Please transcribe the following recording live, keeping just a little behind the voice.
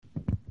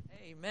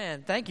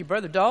Amen. Thank you,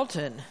 Brother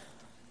Dalton.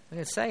 I'm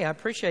going to say, I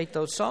appreciate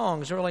those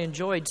songs. Really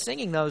enjoyed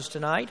singing those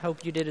tonight.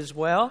 Hope you did as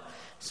well.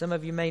 Some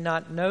of you may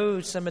not know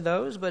some of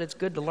those, but it's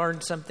good to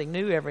learn something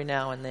new every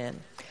now and then.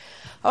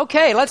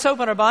 Okay, let's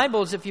open our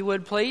Bibles, if you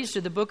would, please,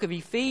 to the book of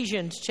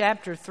Ephesians,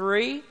 chapter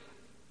 3.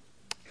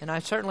 And I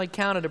certainly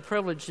count it a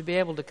privilege to be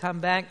able to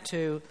come back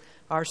to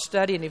our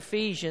study in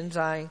Ephesians.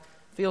 I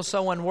feel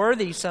so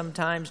unworthy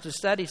sometimes to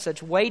study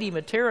such weighty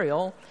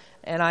material,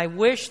 and I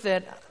wish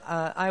that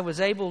I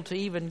was able to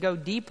even go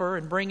deeper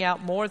and bring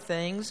out more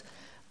things,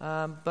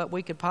 but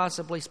we could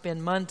possibly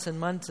spend months and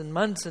months and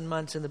months and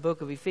months in the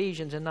book of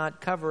Ephesians and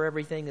not cover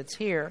everything that's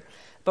here.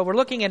 But we're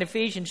looking at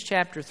Ephesians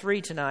chapter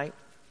 3 tonight.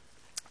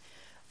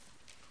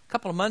 A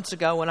couple of months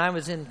ago when I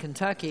was in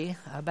Kentucky,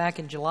 back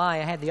in July,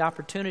 I had the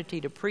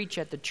opportunity to preach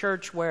at the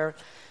church where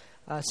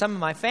some of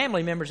my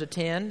family members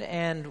attend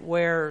and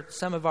where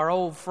some of our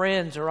old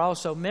friends are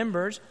also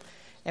members.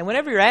 And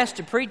whenever you're asked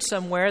to preach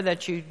somewhere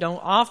that you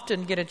don't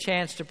often get a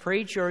chance to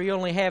preach, or you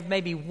only have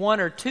maybe one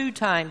or two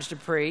times to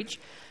preach,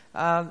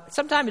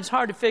 sometimes it's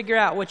hard to figure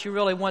out what you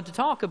really want to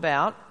talk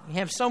about. You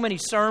have so many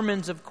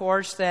sermons, of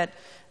course, that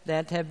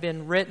have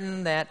been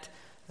written that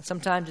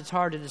sometimes it's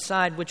hard to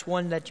decide which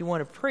one that you want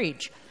to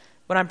preach.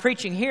 When I'm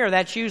preaching here,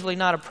 that's usually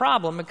not a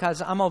problem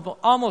because I'm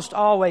almost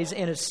always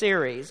in a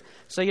series.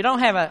 So you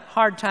don't have a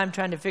hard time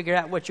trying to figure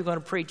out what you're going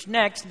to preach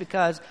next,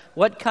 because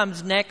what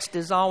comes next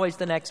is always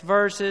the next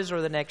verses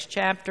or the next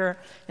chapter.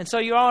 And so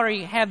you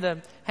already have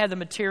the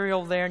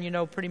material there, and you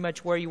know pretty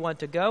much where you want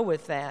to go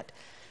with that.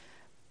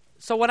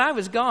 So when I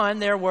was gone,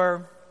 there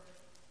were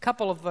a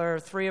couple of or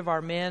three of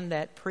our men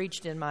that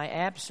preached in my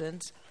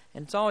absence.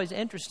 And it's always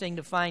interesting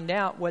to find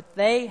out what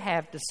they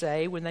have to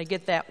say when they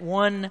get that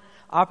one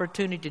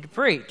opportunity to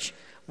preach.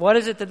 What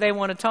is it that they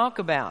want to talk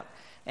about?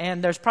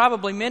 And there's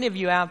probably many of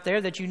you out there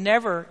that you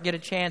never get a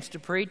chance to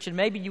preach, and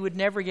maybe you would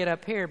never get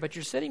up here, but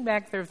you're sitting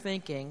back there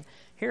thinking,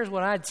 here's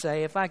what I'd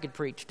say if I could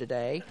preach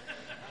today.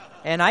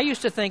 And I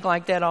used to think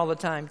like that all the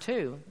time,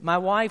 too. My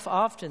wife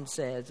often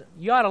says,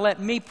 you ought to let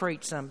me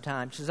preach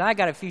sometimes, because I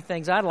got a few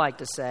things I'd like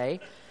to say.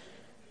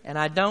 And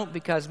I don't,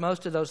 because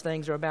most of those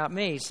things are about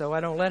me, so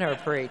I don't let her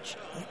preach.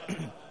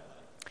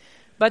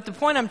 But the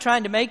point I'm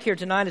trying to make here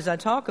tonight as I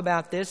talk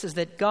about this is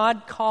that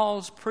God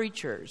calls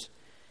preachers.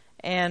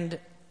 And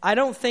I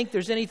don't think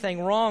there's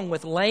anything wrong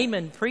with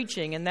layman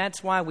preaching, and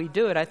that's why we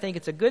do it. I think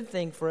it's a good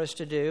thing for us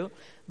to do.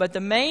 But the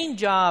main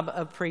job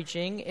of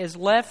preaching is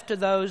left to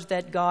those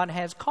that God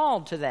has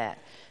called to that.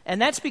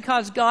 And that's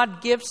because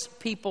God gifts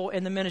people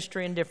in the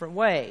ministry in different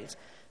ways.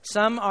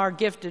 Some are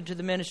gifted to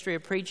the ministry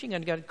of preaching,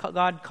 and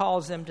God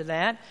calls them to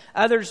that.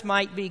 Others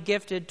might be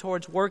gifted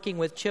towards working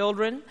with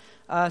children.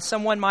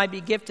 Someone might be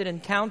gifted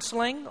in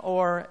counseling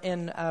or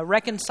in a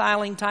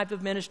reconciling type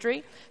of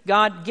ministry.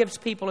 God gives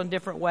people in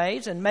different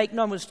ways, and make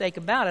no mistake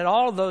about it,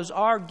 all of those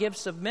are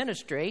gifts of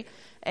ministry,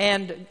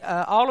 and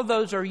all of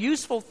those are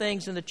useful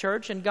things in the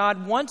church, and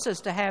God wants us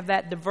to have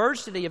that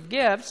diversity of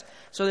gifts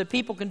so that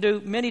people can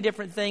do many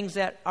different things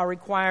that are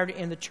required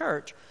in the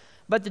church.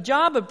 But the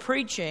job of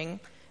preaching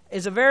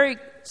is a very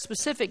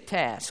specific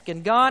task,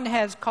 and God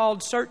has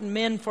called certain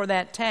men for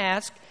that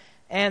task,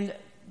 and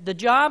the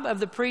job of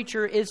the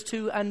preacher is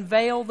to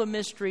unveil the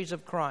mysteries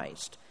of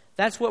Christ.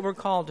 That's what we're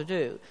called to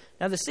do.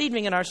 Now, this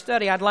evening in our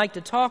study, I'd like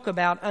to talk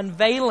about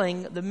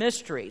unveiling the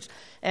mysteries.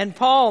 And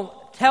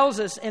Paul tells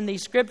us in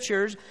these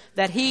scriptures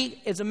that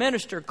he is a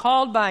minister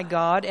called by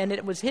God, and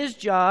it was his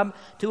job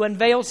to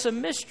unveil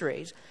some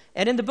mysteries.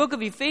 And in the book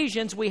of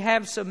Ephesians, we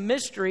have some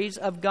mysteries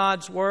of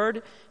God's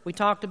Word. We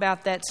talked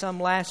about that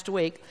some last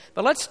week.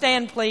 But let's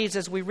stand, please,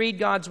 as we read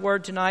God's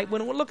Word tonight.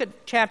 When we look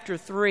at chapter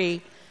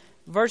 3,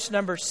 verse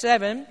number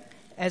 7,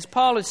 as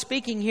Paul is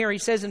speaking here, he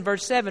says in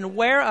verse 7,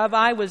 "Whereof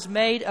I was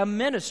made a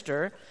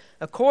minister,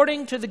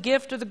 according to the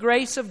gift of the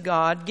grace of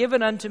God,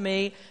 given unto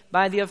me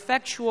by the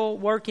effectual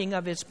working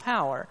of His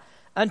power.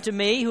 Unto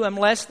me, who am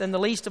less than the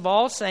least of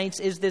all saints,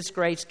 is this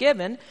grace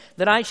given,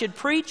 that I should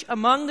preach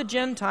among the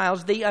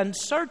Gentiles the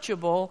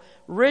unsearchable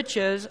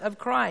riches of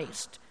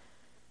Christ."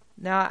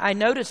 Now, I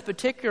notice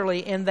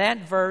particularly in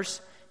that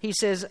verse, he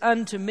says,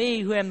 "Unto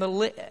me, who am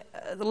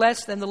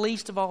less than the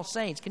least of all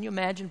saints." Can you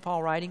imagine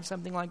Paul writing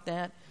something like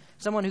that?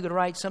 Someone who could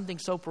write something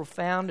so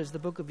profound as the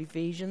book of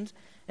Ephesians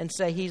and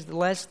say he's the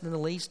less than the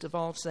least of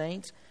all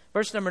saints.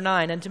 Verse number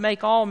 9, "And to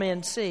make all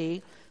men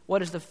see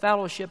what is the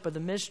fellowship of the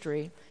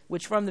mystery,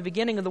 which from the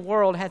beginning of the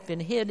world hath been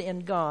hid in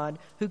God,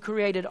 who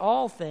created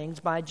all things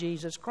by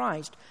Jesus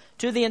Christ,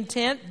 to the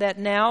intent that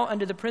now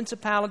under the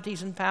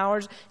principalities and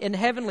powers in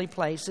heavenly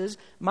places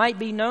might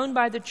be known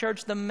by the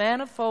church the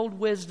manifold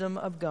wisdom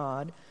of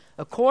God,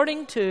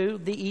 according to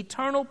the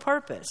eternal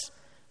purpose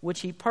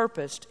which He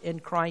purposed in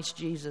Christ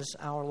Jesus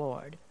our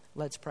Lord."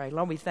 Let's pray.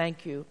 Lord, we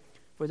thank You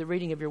for the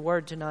reading of Your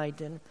Word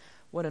tonight, and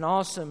what an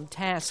awesome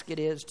task it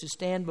is to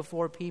stand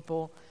before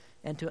people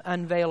and to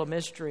unveil a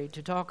mystery,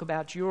 to talk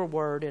about Your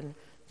Word and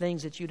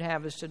things that You'd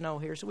have us to know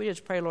here. So we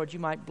just pray, Lord, You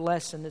might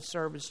bless in this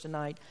service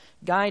tonight.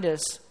 Guide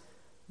us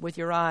with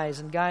Your eyes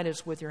and guide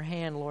us with Your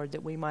hand, Lord,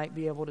 that we might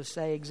be able to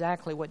say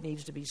exactly what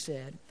needs to be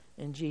said.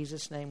 In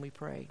Jesus' name we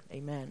pray.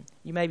 Amen.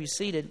 You may be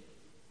seated.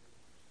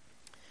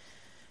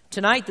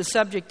 Tonight the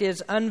subject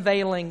is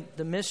unveiling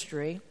the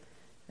mystery.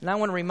 And I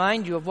want to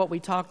remind you of what we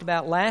talked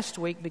about last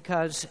week,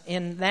 because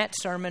in that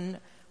sermon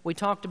we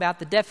talked about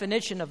the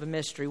definition of a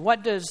mystery.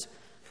 What does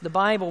the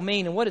Bible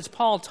mean, and what is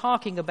Paul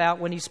talking about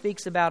when he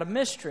speaks about a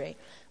mystery?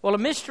 Well, a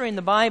mystery in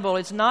the Bible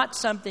is not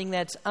something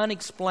that's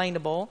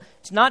unexplainable.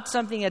 It's not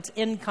something that's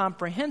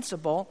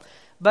incomprehensible,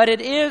 but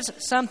it is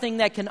something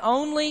that can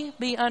only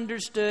be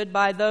understood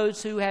by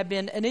those who have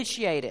been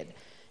initiated.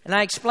 And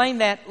I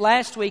explained that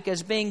last week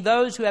as being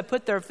those who have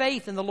put their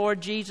faith in the Lord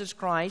Jesus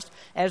Christ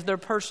as their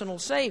personal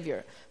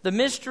Savior. The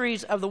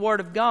mysteries of the Word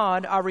of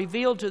God are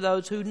revealed to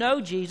those who know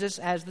Jesus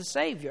as the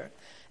Savior.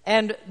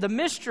 And the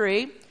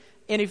mystery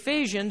in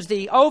Ephesians,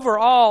 the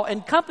overall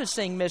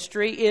encompassing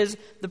mystery, is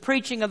the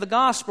preaching of the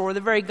gospel, or the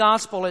very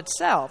gospel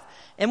itself.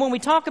 And when we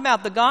talk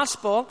about the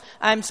gospel,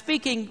 I'm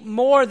speaking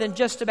more than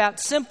just about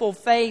simple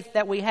faith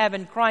that we have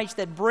in Christ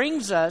that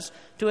brings us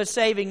to a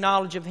saving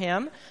knowledge of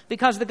Him,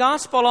 because the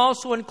gospel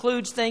also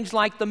includes things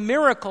like the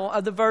miracle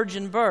of the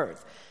virgin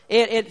birth.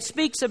 It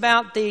speaks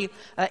about the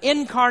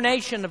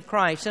incarnation of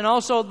Christ, and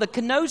also the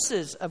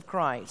kenosis of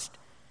Christ.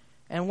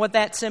 And what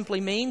that simply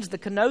means, the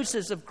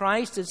kenosis of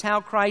Christ, is how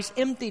Christ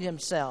emptied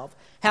Himself,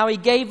 how He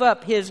gave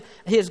up His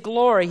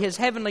glory, His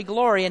heavenly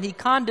glory, and He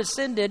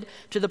condescended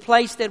to the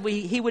place that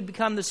He would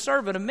become the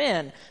servant of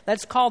men.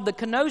 That's called the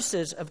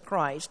kenosis of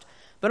Christ.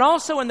 But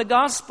also in the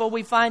gospel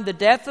we find the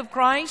death of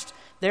Christ.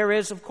 There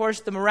is, of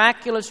course, the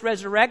miraculous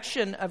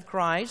resurrection of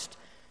Christ.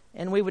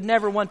 And we would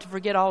never want to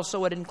forget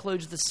also it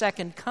includes the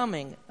second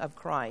coming of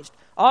Christ.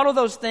 All of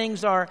those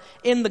things are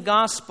in the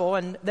gospel,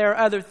 and there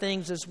are other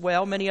things as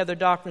well, many other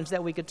doctrines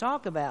that we could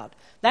talk about.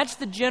 That's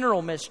the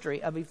general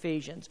mystery of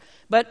Ephesians.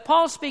 But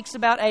Paul speaks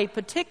about a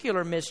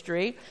particular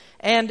mystery,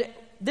 and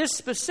this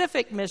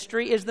specific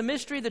mystery is the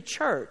mystery of the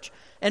church.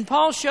 And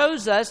Paul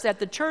shows us that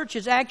the church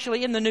is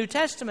actually, in the New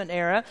Testament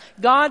era,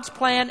 God's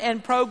plan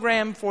and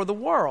program for the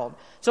world.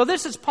 So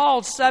this is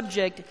Paul's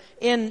subject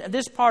in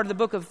this part of the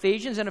book of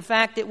Ephesians, and in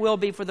fact it will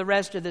be for the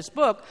rest of this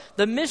book,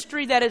 the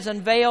mystery that is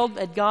unveiled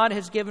that God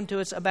has given to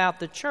us about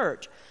the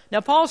church. Now,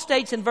 Paul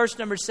states in verse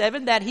number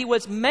 7 that he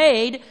was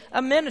made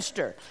a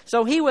minister.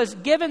 So he was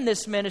given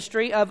this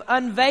ministry of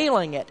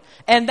unveiling it.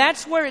 And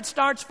that's where it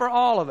starts for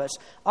all of us.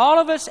 All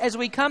of us, as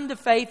we come to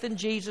faith in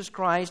Jesus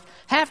Christ,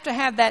 have to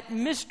have that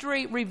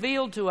mystery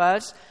revealed to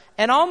us.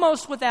 And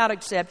almost without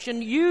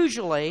exception,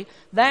 usually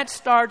that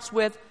starts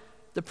with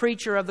the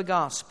preacher of the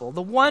gospel,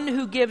 the one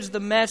who gives the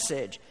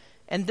message.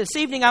 And this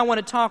evening I want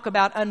to talk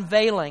about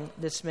unveiling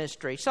this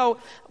mystery. So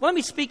let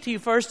me speak to you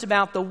first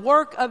about the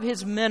work of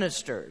his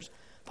ministers.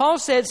 Paul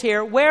says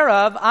here,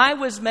 whereof I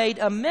was made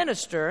a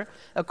minister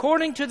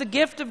according to the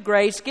gift of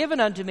grace given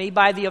unto me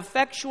by the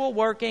effectual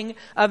working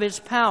of His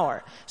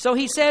power. So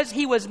he says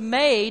he was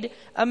made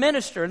a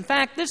minister. In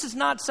fact, this is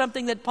not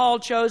something that Paul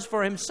chose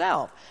for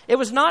himself. It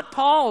was not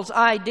Paul's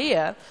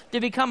idea to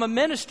become a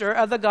minister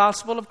of the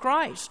gospel of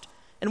Christ.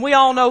 And we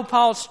all know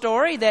Paul's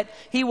story, that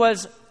he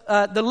was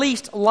the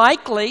least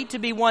likely to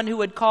be one who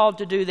would called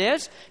to do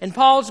this. In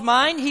Paul's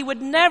mind, he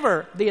would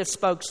never be a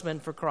spokesman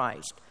for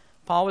Christ.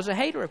 Paul was a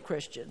hater of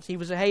Christians. He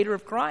was a hater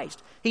of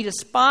Christ. He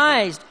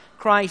despised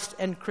Christ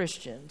and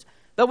Christians.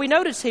 But we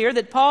notice here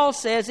that Paul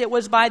says it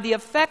was by the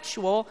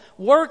effectual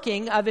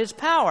working of His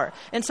power.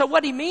 And so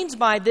what he means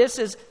by this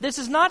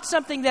is not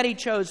something that he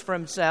chose for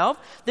himself.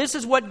 This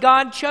is what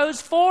God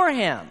chose for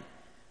him.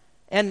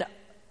 And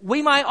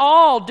we might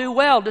all do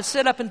well to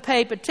sit up and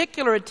pay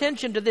particular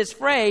attention to this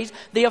phrase,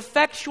 the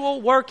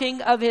effectual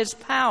working of His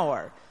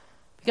power.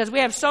 Because we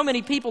have so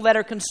many people that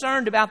are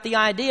concerned about the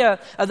idea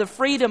of the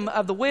freedom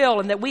of the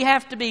will, and that we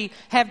have to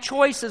have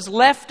choices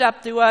left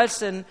up to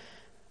us, and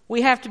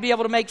we have to be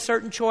able to make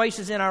certain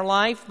choices in our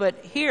life.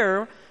 But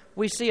here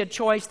we see a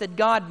choice that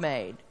God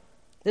made.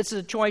 This is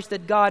a choice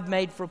that God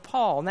made for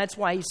Paul, and that's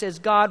why he says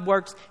God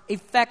works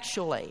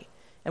effectually.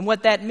 And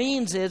what that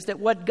means is that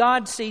what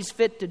God sees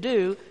fit to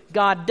do,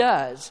 God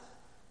does.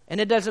 And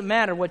it doesn't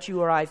matter what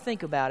you or I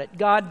think about it.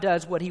 God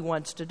does what He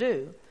wants to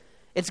do.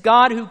 It's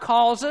God who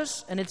calls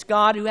us, and it's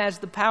God who has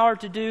the power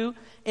to do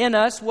in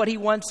us what He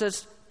wants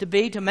us to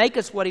be, to make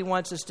us what He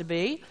wants us to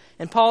be.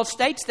 And Paul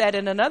states that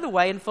in another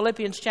way in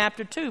Philippians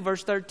chapter 2,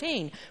 verse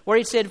 13, where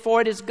he said,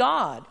 "For it is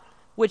God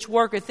which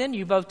worketh in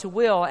you both to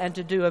will and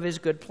to do of His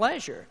good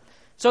pleasure."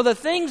 So the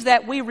things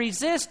that we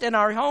resist in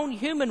our own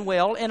human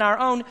will, in our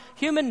own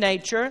human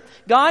nature,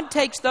 God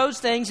takes those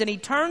things and He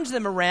turns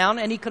them around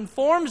and He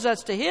conforms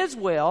us to His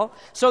will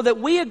so that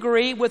we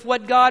agree with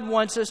what God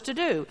wants us to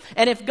do.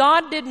 And if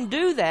God didn't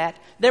do that,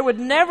 there would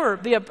never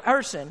be a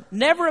person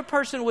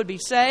would be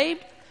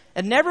saved,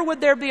 and never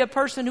would there be a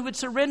person who would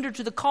surrender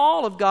to the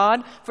call of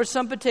God for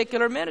some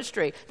particular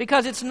ministry.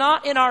 Because it's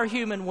not in our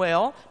human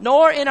will,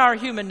 nor in our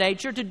human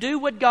nature to do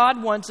what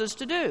God wants us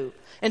to do.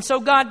 And so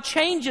God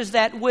changes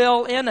that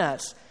will in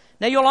us.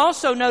 Now you'll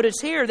also notice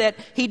here that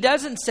He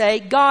doesn't say,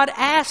 God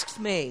asked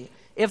me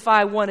if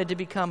I wanted to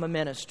become a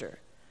minister.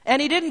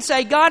 And He didn't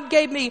say, God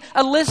gave me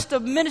a list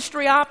of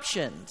ministry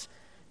options.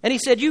 And he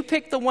said, you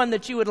pick the one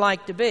that you would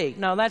like to be.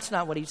 No, that's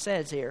not what he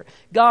says here.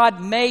 God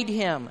made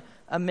him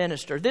a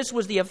minister. This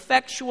was the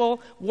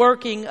effectual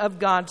working of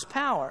God's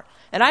power.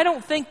 And I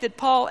don't think that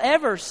Paul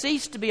ever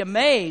ceased to be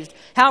amazed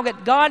how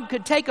that God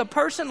could take a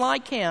person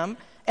like him,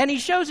 and he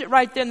shows it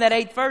right there in that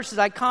 8th verse, as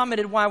I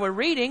commented while we're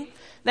reading,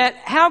 that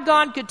how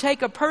God could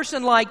take a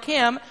person like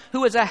him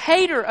who is a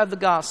hater of the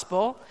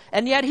gospel,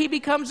 and yet he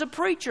becomes a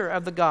preacher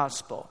of the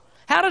gospel.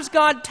 How does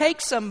God take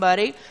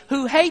somebody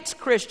who hates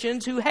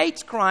Christians, who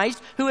hates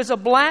Christ, who is a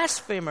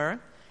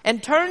blasphemer,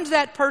 and turns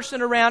that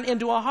person around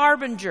into a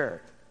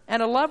harbinger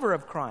and a lover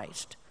of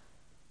Christ?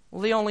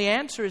 Well, the only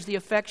answer is the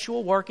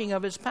effectual working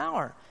of his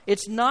power.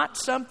 It's not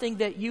something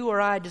that you or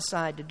I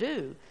decide to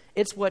do.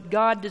 It's what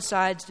God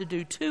decides to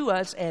do to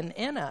us and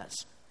in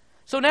us.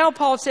 So now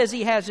Paul says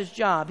he has his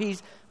job.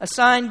 He's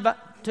assigned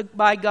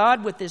by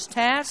God with this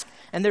task,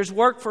 and there's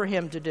work for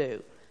him to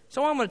do.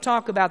 So I'm going to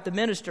talk about the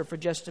minister for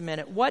just a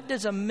minute. What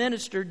does a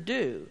minister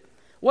do?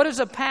 What does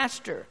a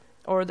pastor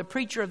or the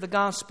preacher of the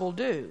gospel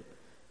do?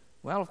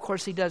 Well, of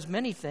course, he does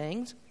many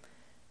things.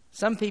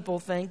 Some people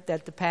think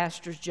that the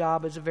pastor's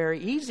job is a very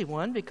easy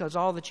one because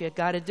all that you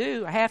have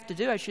to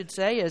do,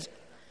 is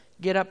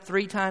get up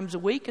 3 times a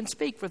week and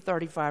speak for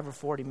 35 or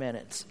 40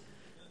 minutes.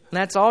 And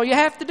that's all you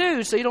have to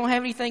do, so you don't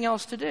have anything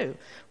else to do.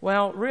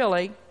 Well,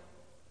 really,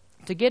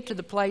 to get to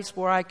the place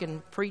where I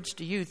can preach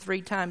to you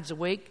 3 times a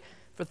week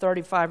for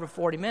 35 or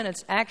 40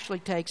 minutes actually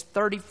takes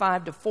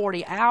 35 to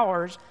 40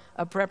 hours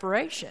of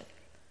preparation.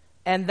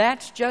 And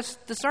that's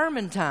just the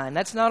sermon time.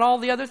 That's not all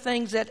the other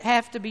things that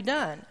have to be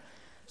done.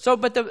 So,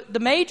 but the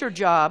major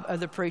job of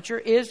the preacher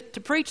is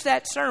to preach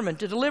that sermon,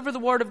 to deliver the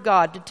Word of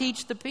God, to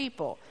teach the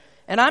people.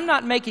 And I'm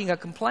not making a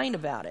complaint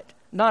about it.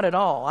 Not at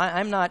all.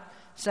 I'm not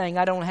saying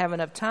I don't have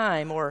enough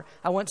time or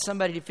I want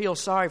somebody to feel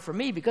sorry for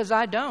me, because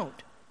I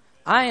don't.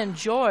 I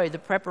enjoy the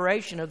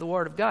preparation of the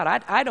Word of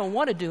God. I don't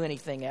want to do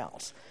anything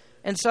else.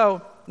 And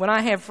so when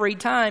I have free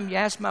time, you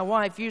ask my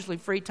wife, usually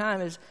free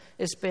time is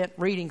spent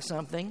reading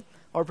something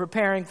or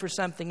preparing for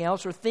something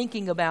else or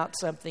thinking about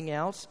something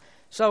else.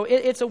 So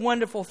it's a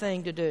wonderful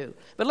thing to do.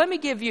 But let me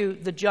give you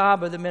the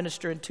job of the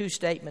minister in 2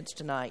 statements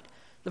tonight.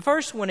 The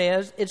first one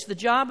is, it's the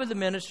job of the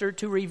minister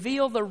to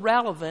reveal the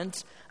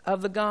relevance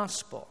of the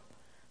gospel.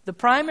 The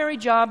primary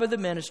job of the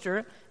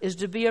minister is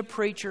to be a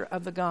preacher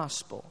of the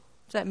gospel.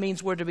 That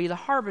means we're to be the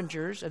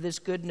harbingers of this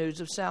good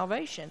news of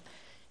salvation.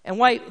 And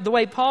the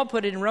way Paul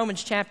put it in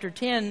Romans chapter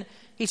 10,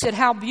 he said,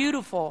 how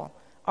beautiful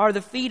are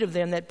the feet of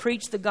them that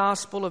preach the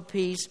gospel of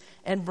peace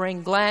and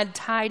bring glad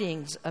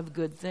tidings of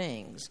good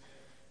things.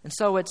 And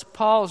so it's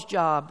Paul's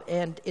job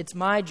and it's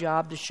my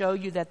job to show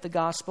you that the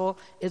gospel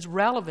is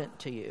relevant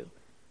to you.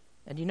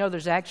 And you know,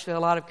 there's actually a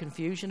lot of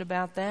confusion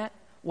about that.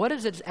 What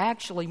does it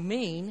actually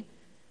mean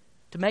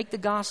to make the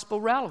gospel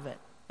relevant?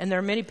 And there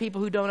are many people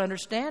who don't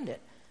understand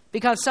it.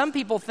 Because some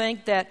people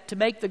think that to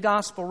make the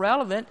gospel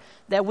relevant,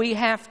 that we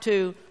have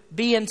to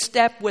be in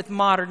step with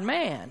modern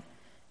man.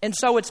 And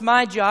so it's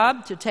my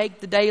job to take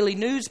the daily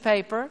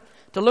newspaper,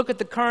 to look at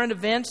the current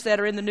events that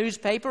are in the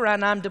newspaper,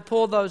 and I'm to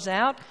pull those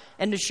out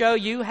and to show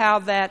you how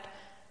that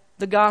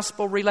the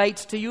gospel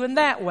relates to you in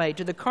that way,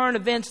 to the current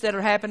events that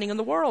are happening in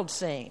the world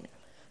scene.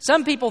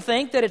 Some people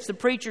think that it's the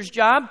preacher's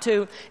job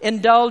to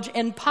indulge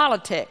in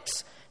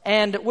politics,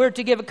 and we're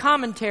to give a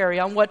commentary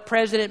on what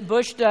President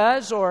Bush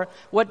does or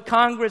what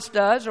Congress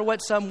does or what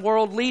some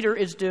world leader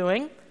is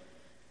doing.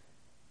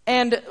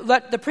 And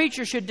what the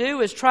preacher should do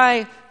is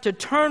try to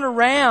turn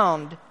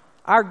around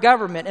our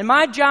government. And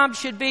my job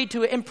should be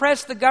to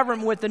impress the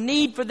government with the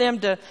need for them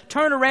to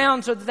turn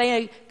around so that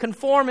they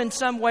conform in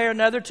some way or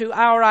another to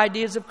our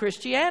ideas of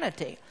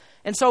Christianity.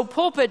 And so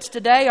pulpits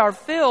today are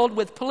filled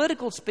with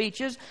political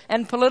speeches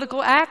and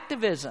political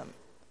activism.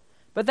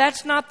 But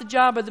that's not the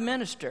job of the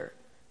minister.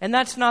 And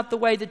that's not the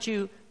way that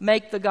you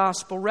make the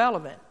gospel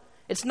relevant.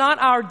 It's not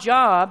our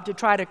job to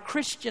try to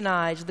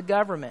Christianize the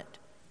government.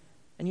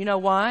 And you know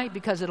why?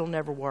 Because it'll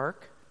never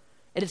work.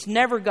 And it's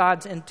never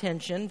God's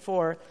intention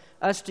for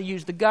us to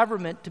use the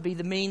government to be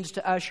the means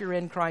to usher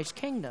in Christ's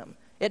kingdom.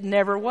 It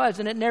never was,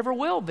 and it never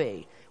will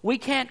be. We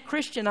can't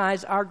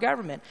Christianize our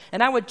government.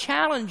 And I would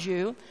challenge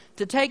you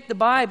to take the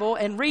Bible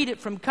and read it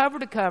from cover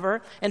to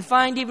cover and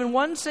find even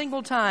one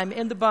single time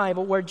in the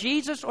Bible where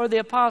Jesus or the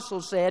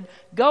apostles said,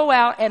 go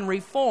out and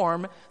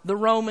reform the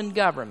Roman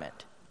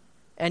government.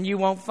 And you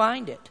won't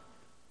find it.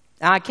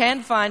 Now, I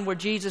can find where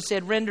Jesus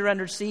said, render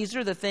unto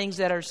Caesar the things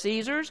that are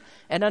Caesar's,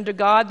 and unto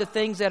God the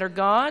things that are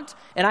God's.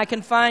 And I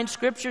can find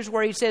scriptures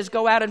where he says,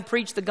 go out and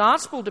preach the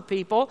gospel to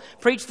people,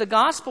 preach the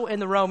gospel in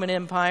the Roman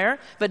Empire.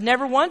 But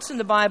never once in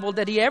the Bible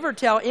did he ever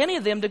tell any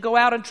of them to go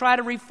out and try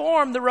to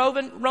reform the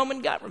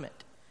Roman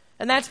government.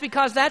 And that's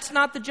because that's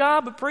not the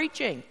job of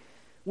preaching.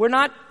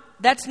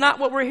 That's not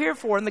what we're here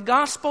for. And the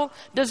gospel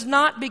does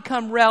not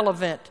become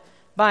relevant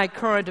by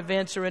current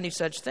events or any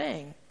such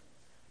thing.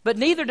 But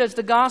neither does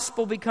the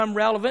gospel become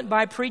relevant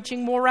by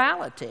preaching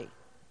morality.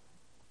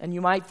 And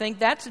you might think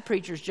that's a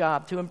preacher's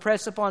job, to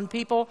impress upon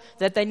people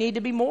that they need to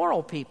be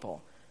moral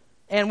people.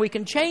 And we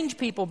can change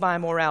people by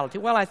morality.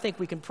 Well, I think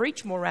we can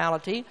preach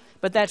morality,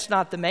 but that's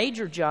not the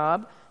major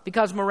job.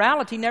 because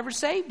morality never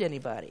saved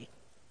anybody.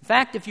 In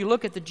fact, if you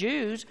look at the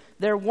Jews,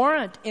 there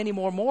weren't any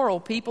more moral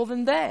people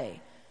than they.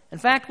 In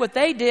fact, what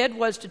they did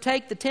was to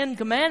take the 10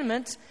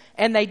 Commandments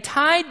and they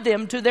tied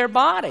them to their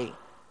body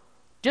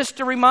just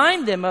to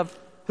remind them of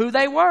who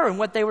they were and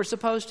what they were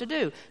supposed to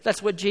do.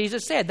 That's what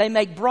Jesus said. They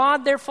make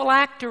broad their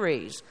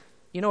phylacteries.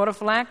 You know what a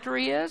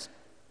phylactery is?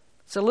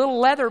 It's a little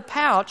leather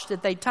pouch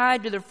that they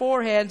tied to their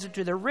foreheads and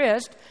to their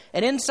wrist,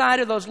 and inside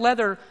of those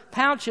leather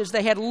pouches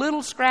they had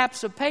little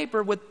scraps of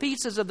paper with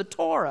pieces of the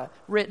Torah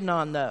written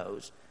on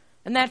those.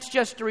 And that's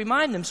just to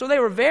remind them. So they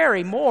were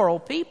very moral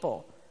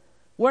people.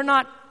 We're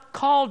not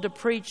called to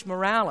preach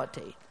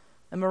morality.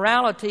 And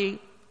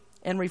morality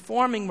and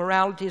reforming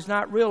morality is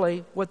not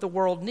really what the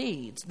world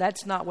needs.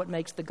 That's not what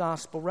makes the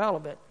gospel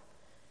relevant.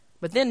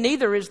 But then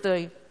neither is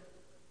the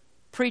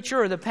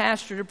preacher or the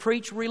pastor to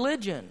preach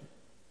religion.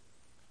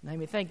 Now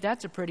you think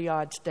that's a pretty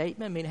odd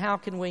statement. I mean, how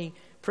can we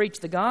preach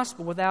the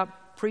gospel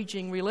without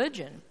preaching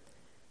religion?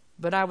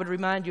 But I would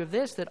remind you of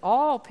this, that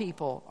all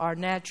people are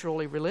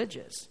naturally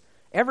religious.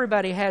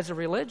 Everybody has a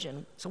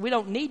religion, so we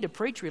don't need to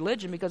preach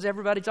religion because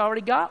everybody's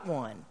already got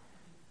one.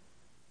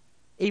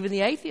 Even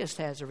the atheist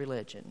has a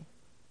religion.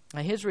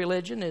 Now, his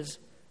religion is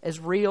as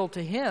real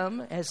to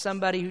him as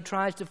somebody who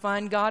tries to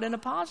find God in a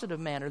positive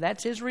manner.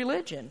 That's his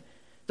religion.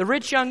 The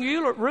rich young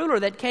ruler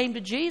that came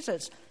to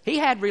Jesus, he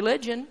had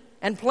religion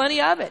and plenty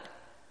of it.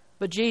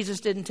 But Jesus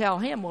didn't tell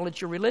him, well,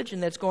 it's your religion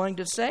that's going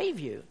to save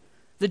you.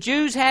 The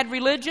Jews had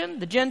religion.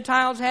 The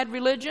Gentiles had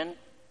religion.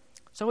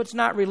 So it's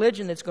not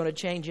religion that's going to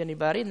change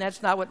anybody, and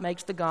that's not what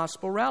makes the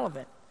gospel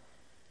relevant.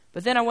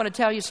 But then I want to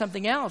tell you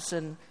something else,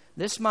 and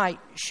this might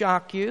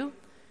shock you.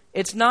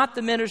 It's not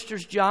the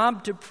minister's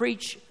job to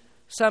preach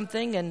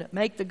something and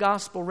make the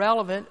gospel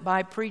relevant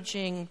by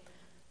preaching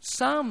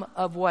some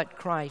of what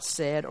Christ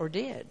said or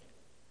did.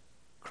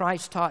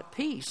 Christ taught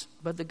peace,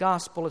 but the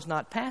gospel is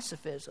not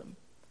pacifism.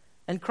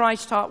 And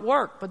Christ taught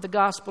work, but the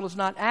gospel is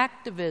not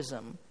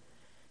activism.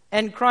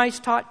 And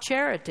Christ taught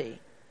charity,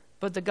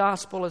 but the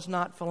gospel is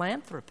not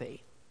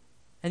philanthropy.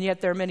 And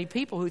yet there are many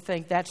people who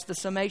think that's the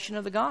summation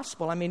of the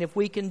gospel. I mean, if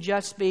we can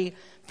just be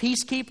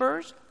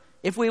peacekeepers,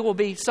 if we will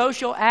be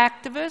social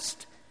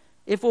activists,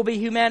 if we'll be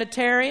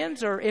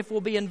humanitarians, or if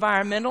we'll be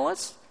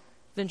environmentalists,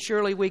 then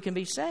surely we can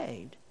be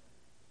saved.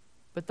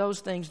 But those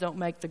things don't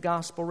make the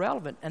gospel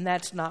relevant, and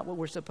that's not what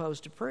we're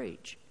supposed to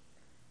preach.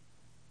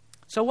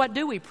 So what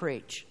do we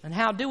preach, and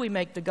how do we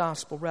make the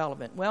gospel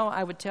relevant? Well,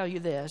 I would tell you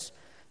this,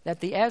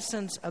 that the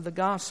essence of the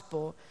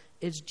gospel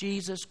is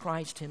Jesus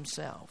Christ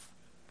himself.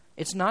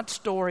 It's not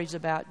stories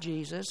about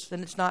Jesus,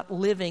 and it's not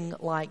living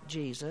like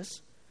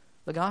Jesus.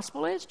 The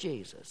gospel is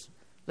Jesus.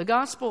 The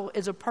gospel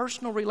is a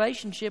personal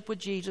relationship with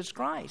Jesus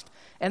Christ.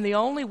 And the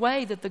only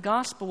way that the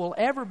gospel will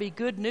ever be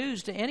good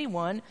news to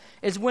anyone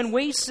is when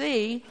we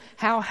see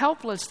how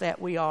helpless that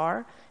we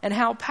are and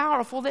how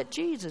powerful that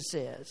Jesus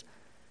is.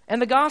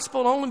 And the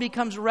gospel only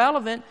becomes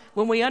relevant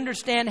when we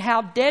understand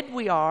how dead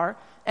we are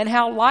and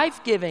how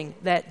life-giving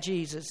that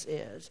Jesus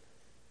is.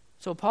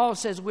 So Paul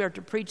says we are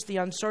to preach the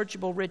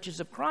unsearchable riches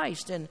of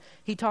Christ, and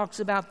he talks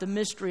about the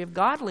mystery of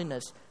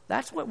godliness.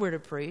 That's what we're to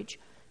preach.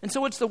 And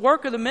so it's the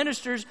work of the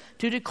ministers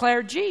to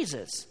declare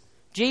Jesus.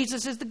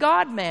 Jesus is the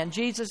God-man.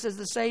 Jesus is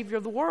the Savior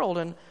of the world,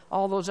 and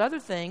all those other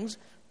things.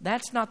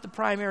 That's not the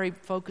primary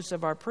focus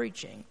of our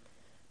preaching.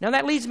 Now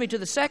that leads me to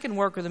the second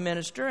work of the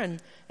minister,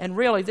 and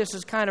really this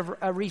is kind of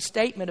a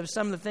restatement of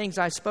some of the things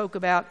I spoke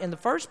about in the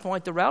first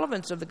point, the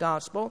relevance of the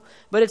gospel,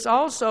 but it's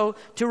also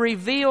to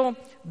reveal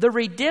the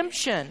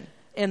redemption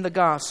in the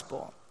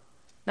gospel.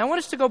 Now I want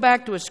us to go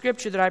back to a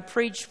scripture that I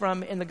preached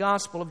from in the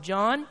Gospel of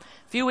John.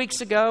 A few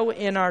weeks ago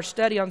in our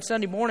study on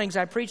Sunday mornings,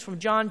 I preached from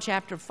John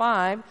chapter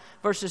 5,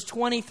 verses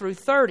 20 through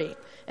 30.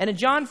 And in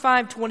John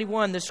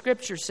 5:21, the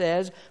scripture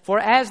says, "For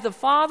as the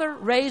Father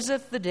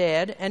raiseth the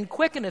dead and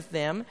quickeneth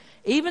them,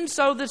 even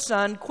so the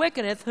Son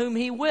quickeneth whom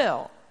he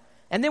will."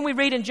 And then we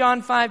read in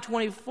John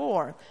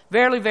 5:24,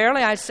 "Verily,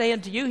 verily, I say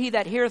unto you, he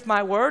that heareth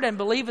my word and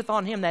believeth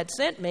on him that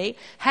sent me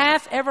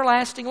hath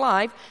everlasting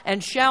life,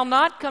 and shall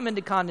not come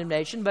into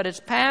condemnation, but is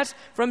passed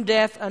from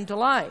death unto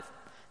life."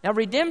 Now,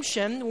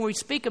 redemption, when we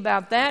speak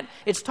about that,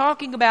 it's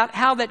talking about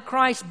how that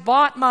Christ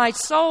bought my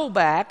soul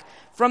back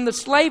from the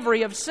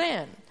slavery of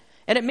sin.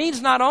 And it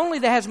means not only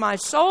that has my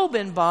soul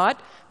been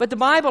bought, but the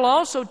Bible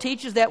also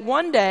teaches that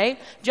one day,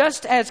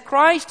 just as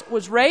Christ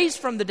was raised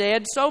from the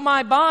dead, so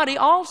my body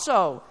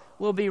also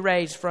will be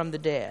raised from the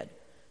dead.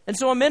 And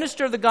so a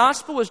minister of the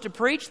gospel was to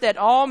preach that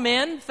all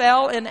men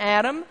fell in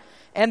Adam,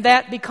 and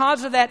that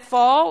because of that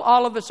fall,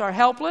 all of us are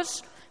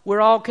helpless,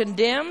 we're all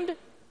condemned,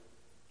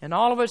 and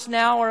all of us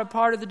now are a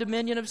part of the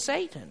dominion of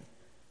Satan.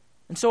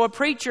 And so a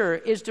preacher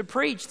is to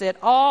preach that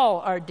all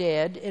are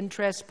dead in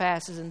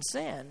trespasses and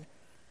sin.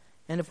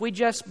 And if we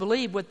just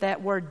believe what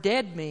that word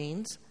dead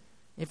means,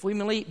 if we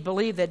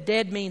believe that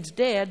dead means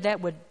dead,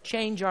 that would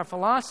change our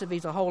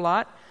philosophies a whole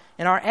lot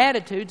and our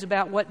attitudes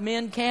about what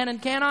men can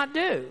and cannot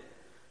do.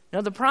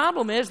 Now, the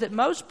problem is that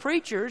most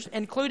preachers,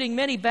 including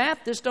many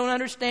Baptists, don't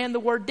understand the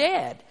word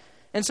dead.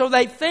 And so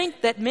they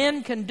think that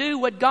men can do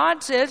what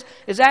God says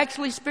is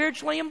actually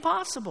spiritually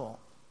impossible.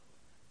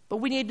 But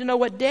we need to know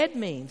what dead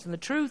means. And the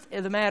truth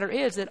of the matter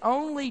is that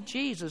only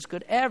Jesus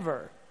could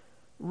ever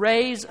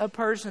raise a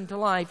person to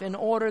life in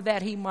order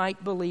that he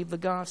might believe the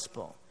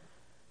gospel.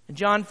 In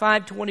John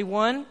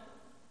 5:21,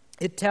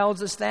 it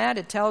tells us that.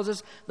 It tells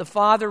us the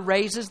Father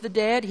raises the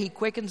dead, he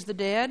quickens the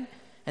dead.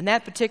 And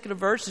that particular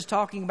verse is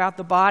talking about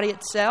the body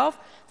itself,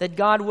 that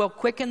God will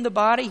quicken the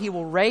body, he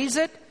will raise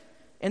it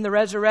in the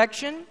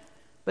resurrection.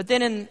 But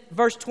then in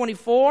verse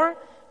 24,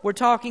 we're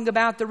talking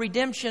about the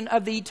redemption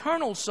of the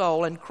eternal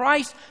soul, and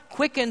Christ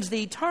quickens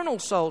the eternal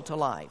soul to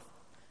life.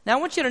 Now, I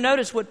want you to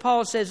notice what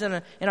Paul says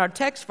in our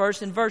text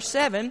verse. In verse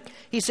 7,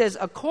 he says,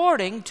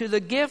 according to the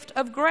gift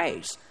of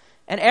grace.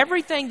 And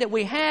everything that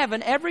we have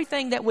and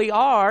everything that we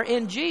are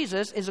in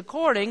Jesus is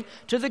according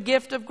to the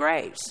gift of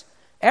grace.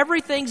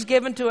 Everything's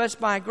given to us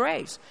by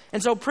grace.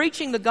 And so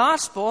preaching the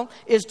gospel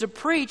is to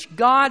preach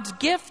God's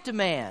gift to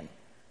man.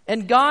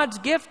 And God's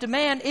gift to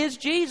man is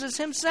Jesus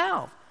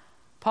himself.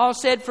 Paul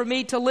said, for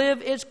me to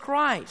live is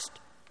Christ.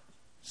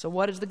 So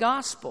what is the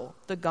gospel?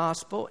 The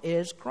gospel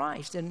is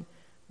Christ. And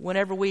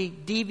whenever we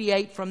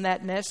deviate from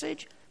that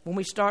message, when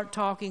we start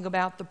talking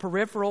about the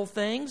peripheral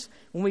things,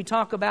 when we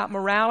talk about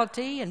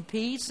morality and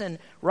peace and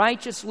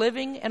righteous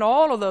living and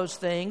all of those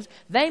things,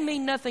 they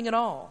mean nothing at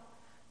all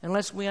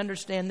unless we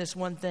understand this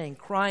one thing.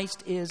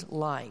 Christ is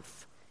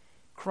life.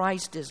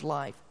 Christ is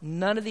life.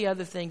 None of the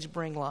other things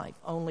bring life,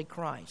 only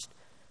Christ.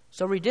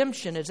 So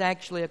redemption is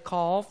actually a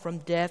call from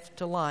death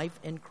to life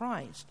in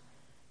Christ.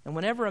 And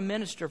whenever a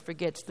minister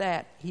forgets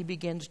that, he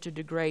begins to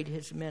degrade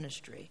his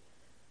ministry.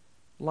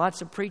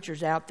 Lots of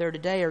preachers out there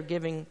today are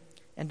giving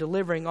and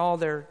delivering all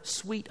their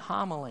sweet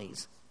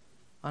homilies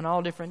on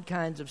all different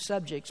kinds of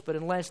subjects, but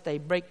unless they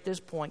break this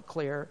point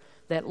clear,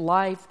 that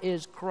life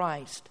is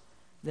Christ,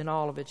 then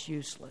all of it's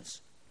useless.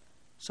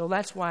 So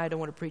that's why I don't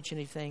want to preach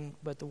anything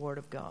but the Word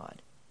of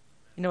God.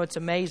 You know, it's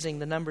amazing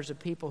the numbers of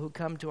people who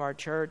come to our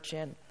church,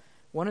 and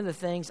one of the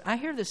things, I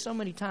hear this so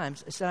many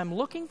times, is that I'm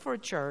looking for a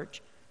church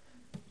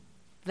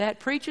that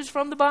preaches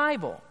from the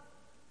Bible.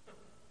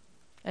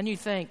 And you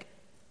think,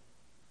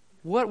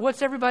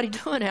 what's everybody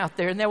doing out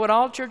there? Isn't that what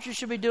all churches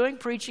should be doing,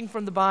 preaching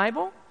from the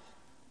Bible?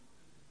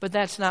 But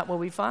that's not what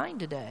we find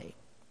today.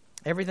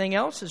 Everything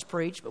else is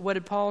preached, but what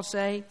did Paul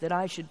say? That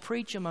I should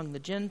preach among the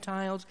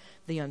Gentiles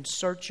the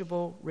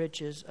unsearchable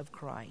riches of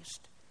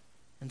Christ.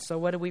 And so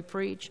what do we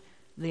preach?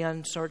 The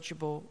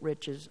unsearchable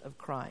riches of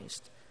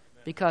Christ.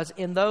 Because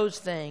in those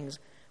things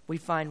we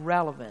find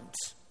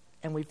relevance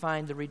and we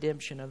find the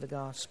redemption of the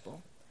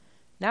gospel.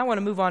 Now I want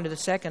to move on to the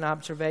second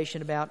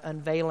observation about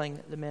unveiling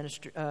the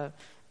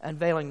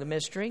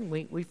ministry.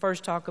 We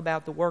first talk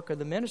about the work of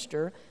the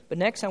minister, but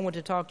next I want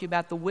to talk to you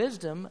about the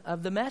wisdom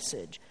of the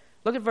message.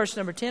 Look at verse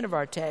number 10 of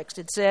our text.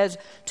 It says,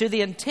 to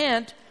the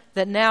intent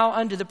that now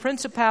unto the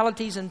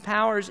principalities and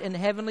powers in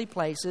heavenly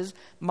places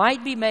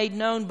might be made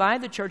known by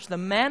the church the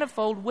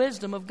manifold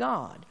wisdom of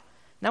God.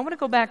 Now I want to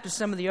go back to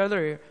some of the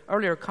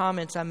earlier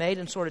comments I made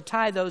and sort of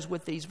tie those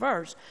with these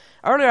verses.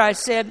 Earlier I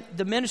said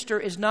the minister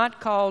is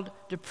not called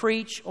to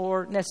preach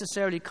or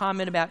necessarily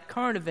comment about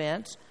current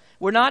events.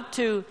 We're not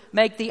to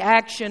make the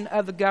action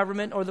of the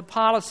government or the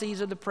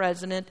policies of the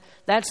president.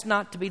 That's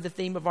not to be the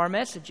theme of our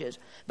messages.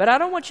 But I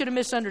don't want you to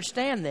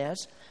misunderstand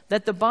this,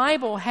 that the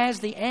Bible has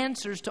the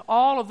answers to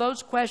all of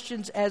those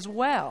questions as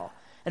well.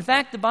 In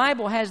fact, the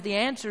Bible has the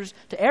answers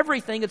to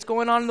everything that's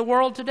going on in the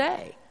world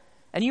today.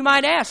 And you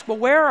might ask, well,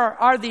 where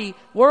are the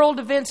world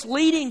events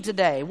leading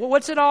today? Well,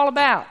 what's it all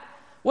about?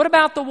 What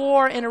about the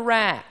war in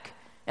Iraq?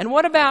 And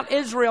what about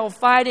Israel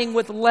fighting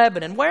with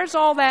Lebanon? Where's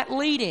all that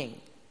leading?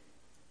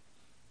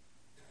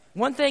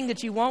 One thing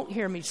that you won't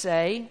hear me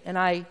say, and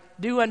I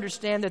do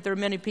understand that there are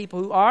many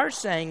people who are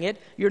saying it,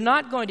 you're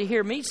not going to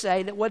hear me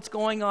say that what's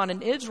going on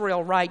in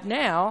Israel right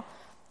now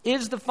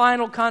is the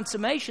final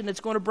consummation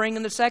that's going to bring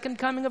in the second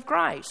coming of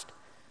Christ.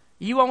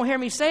 You won't hear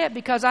me say it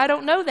because I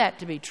don't know that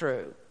to be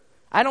true.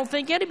 I don't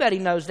think anybody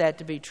knows that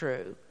to be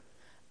true.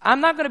 I'm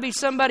not going to be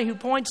somebody who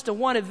points to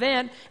one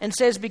event and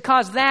says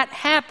because that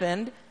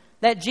happened,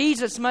 that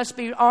Jesus must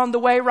be on the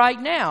way right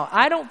now.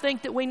 I don't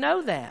think that we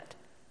know that.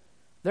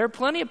 There are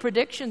plenty of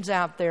predictions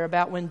out there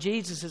about when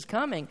Jesus is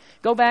coming.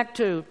 Go back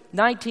to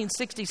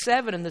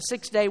 1967 and the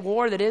 6-day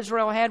war that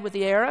Israel had with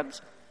the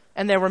Arabs.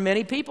 And there were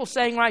many people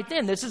saying right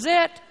then, this is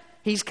it.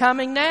 He's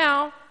coming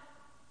now.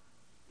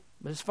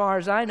 But as far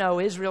as I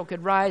know, Israel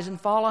could rise and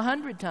fall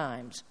 100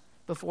 times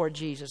before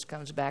Jesus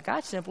comes back.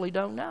 I simply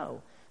don't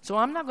know. So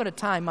I'm not going to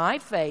tie my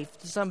faith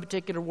to some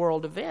particular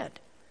world event.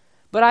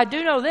 But I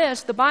do know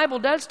this. The Bible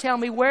does tell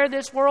me where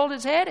this world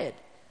is headed.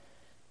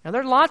 Now,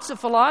 there are lots of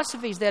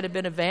philosophies that have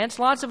been advanced,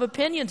 lots of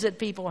opinions that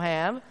people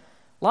have.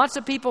 Lots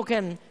of people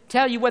can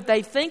tell you what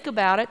they think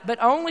about it,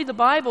 but only the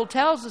Bible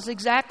tells us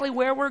exactly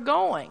where we're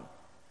going.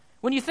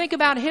 When you think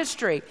about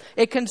history,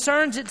 it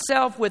concerns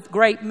itself with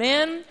great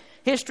men.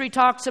 History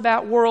talks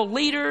about world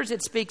leaders.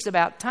 It speaks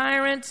about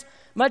tyrants.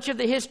 Much of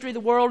the history of the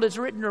world is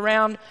written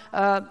around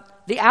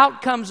the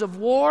outcomes of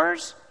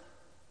wars.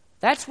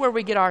 That's where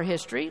we get our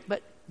history.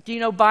 But do you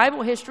know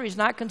Bible history is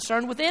not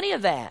concerned with any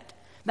of that?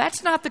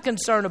 That's not the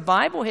concern of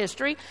Bible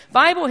history.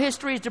 Bible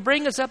history is to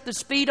bring us up to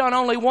speed on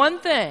only one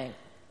thing,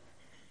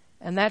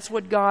 and that's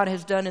what God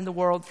has done in the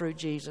world through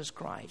Jesus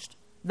Christ.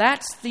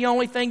 That's the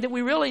only thing that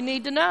we really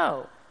need to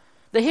know.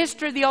 The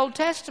history of the Old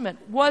Testament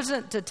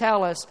wasn't to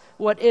tell us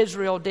what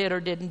Israel did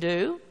or didn't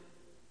do.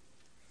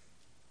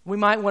 We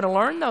might want to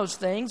learn those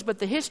things, but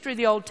the history of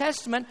the Old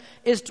Testament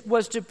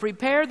was to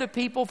prepare the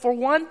people for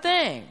one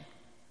thing,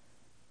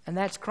 and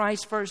that's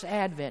Christ's first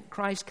advent,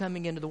 Christ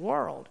coming into the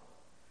world.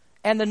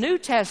 And the New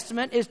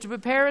Testament is to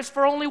prepare us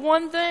for only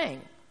one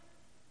thing,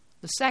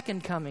 the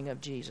second coming of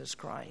Jesus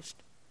Christ.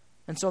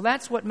 And so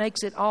that's what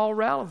makes it all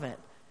relevant.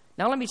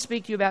 Now let me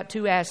speak to you about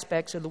two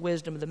aspects of the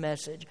wisdom of the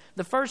message.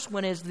 The first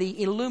one is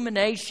the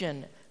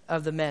illumination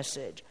of the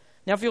message.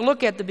 Now if you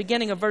look at the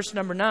beginning of verse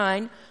number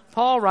 9,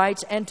 Paul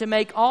writes, "And to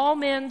make all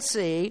men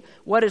see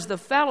what is the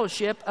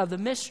fellowship of the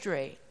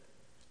mystery."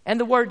 And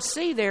the word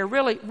 "see" there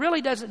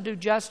really doesn't do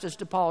justice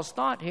to Paul's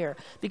thought here,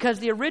 because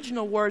the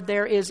original word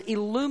there is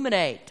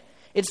illuminate.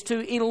 It's to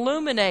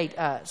illuminate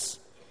us.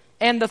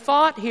 And the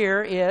thought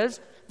here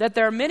is that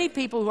there are many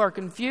people who are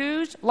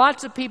confused.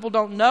 Lots of people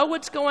don't know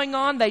what's going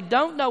on. They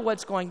don't know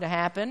what's going to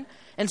happen.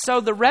 And so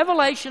the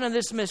revelation of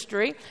this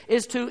mystery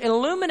is to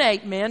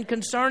illuminate men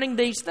concerning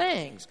these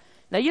things.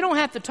 Now, you don't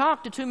have to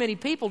talk to too many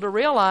people to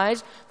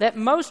realize that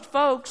most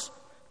folks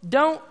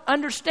don't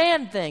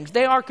understand things.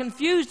 They are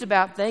confused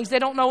about things. They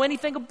don't know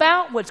anything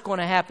about what's going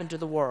to happen to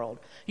the world.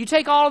 You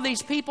take all of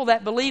these people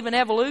that believe in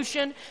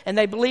evolution and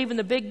they believe in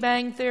the Big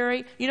Bang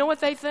Theory. You know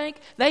what they think?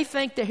 They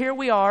think that here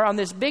we are on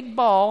this big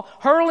ball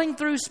hurling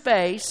through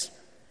space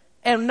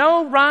and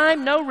no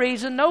rhyme, no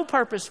reason, no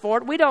purpose for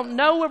it. We don't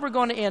know where we're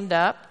going to end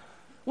up.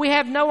 We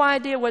have no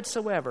idea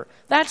whatsoever.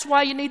 That's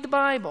why you need the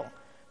Bible.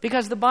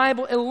 Because the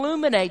Bible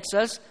illuminates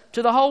us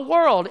to the whole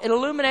world. It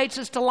illuminates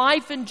us to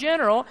life in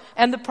general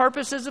and the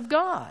purposes of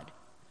God.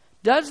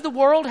 Does the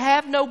world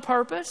have no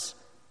purpose?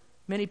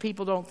 Many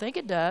people don't think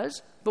it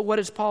does. But what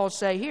does Paul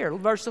say here?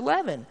 Verse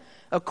 11.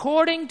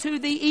 According to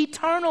the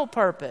eternal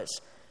purpose,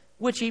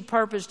 which he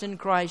purposed in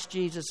Christ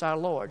Jesus our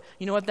Lord.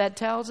 You know what that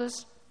tells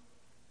us?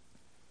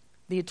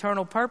 The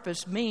eternal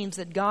purpose means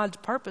that God's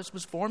purpose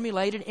was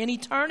formulated in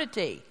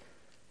eternity.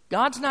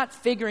 God's not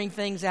figuring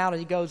things out as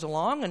he goes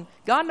along, and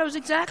God knows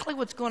exactly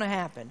what's going to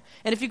happen.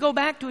 And if you go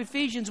back to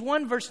Ephesians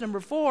 1, verse number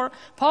 4,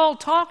 Paul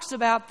talks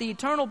about the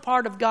eternal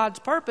part of God's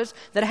purpose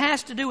that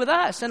has to do with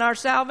us and our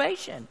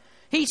salvation.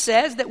 He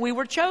says that we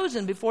were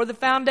chosen before the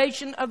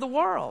foundation of the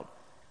world.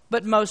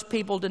 But most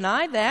people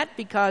deny that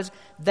because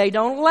they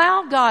don't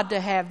allow God to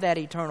have that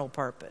eternal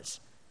purpose.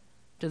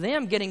 To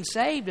them, getting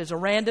saved is a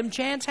random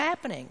chance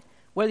happening.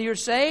 Whether you're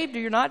saved or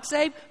you're not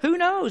saved, who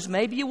knows?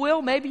 Maybe you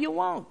will, maybe you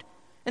won't.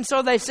 And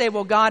so they say,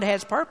 well, God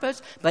has purpose,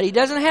 but he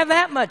doesn't have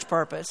that much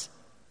purpose.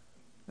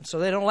 And so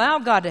they don't allow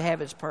God to have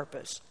his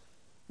purpose.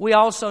 We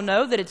also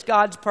know that it's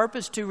God's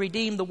purpose to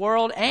redeem the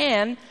world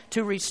and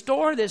to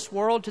restore this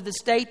world to the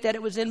state that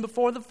it was in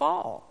before the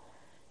fall.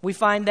 We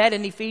find that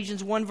in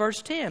Ephesians 1,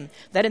 verse 10,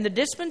 that in the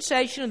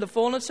dispensation of the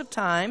fullness of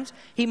times,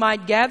 he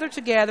might gather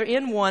together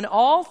in one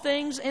all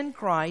things in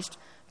Christ,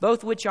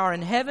 both which are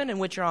in heaven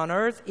and which are on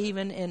earth,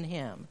 even in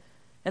him.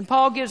 And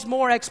Paul gives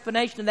more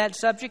explanation of that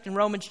subject in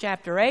Romans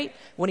chapter 8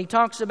 when he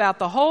talks about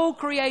the whole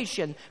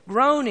creation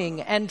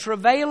groaning and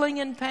travailing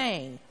in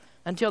pain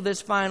until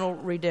this final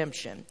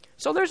redemption.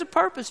 So there's a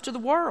purpose to the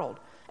world.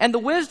 And the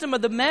wisdom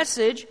of the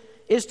message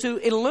is to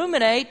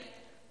illuminate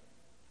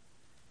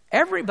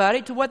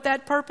everybody to what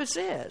that purpose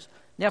is.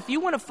 Now, if you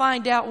want to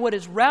find out what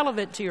is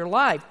relevant to your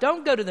life,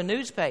 don't go to the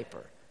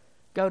newspaper.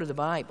 Go to the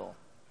Bible.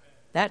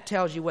 That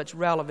tells you what's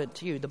relevant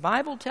to you. The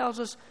Bible tells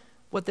us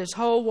what this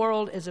whole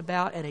world is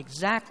about and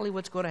exactly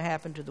what's going to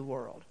happen to the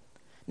world.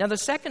 Now, the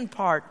second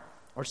part,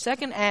 or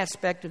second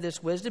aspect of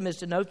this wisdom is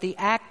to note the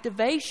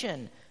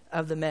activation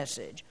of the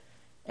message.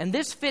 And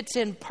this fits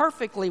in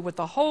perfectly with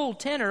the whole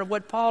tenor of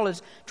what Paul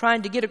is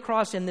trying to get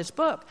across in this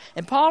book.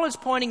 And Paul is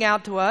pointing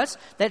out to us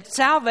that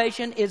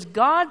salvation is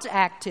God's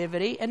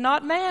activity and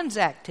not man's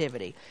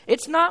activity.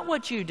 It's not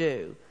what you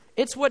do.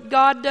 It's what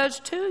God does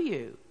to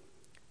you.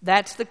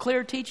 That's the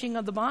clear teaching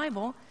of the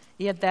Bible.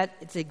 Yet that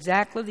it's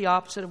exactly the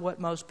opposite of what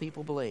most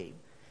people believe.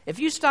 If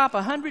you stop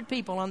 100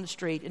 people on the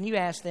street and you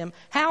ask them,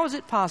 how is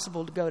it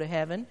possible to go to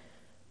heaven?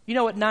 You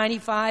know what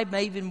 95,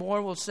 maybe even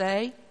more, will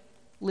say?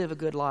 Live a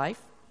good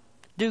life.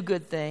 Do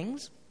good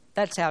things.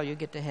 That's how you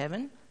get to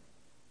heaven.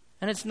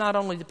 And it's not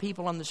only the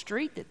people on the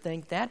street that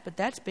think that, but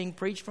that's being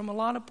preached from a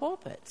lot of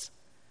pulpits.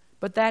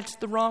 But that's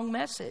the wrong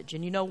message.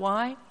 And you know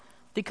why?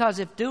 Because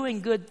if doing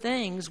good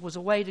things was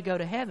a way to go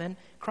to heaven,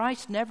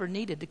 Christ never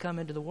needed to come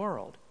into the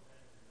world.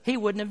 He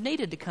wouldn't have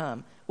needed to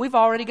come. We've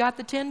already got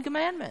the 10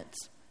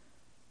 Commandments.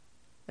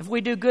 If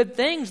we do good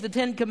things, the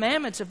 10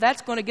 Commandments, if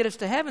that's going to get us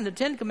to heaven, the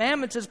 10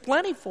 Commandments is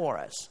plenty for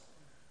us.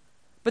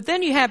 But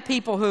then you have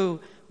people who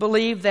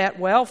believe that,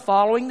 well,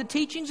 following the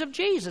teachings of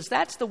Jesus,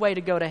 that's the way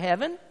to go to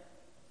heaven.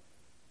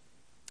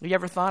 Have you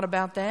ever thought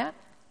about that?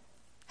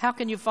 How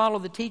can you follow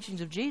the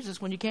teachings of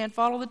Jesus when you can't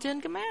follow the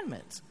 10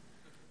 Commandments?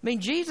 I mean,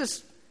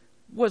 Jesus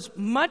was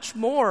much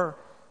more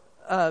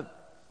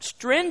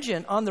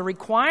stringent on the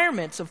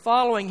requirements of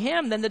following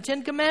Him than the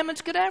Ten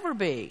Commandments could ever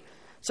be.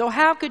 So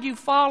how could you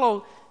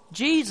follow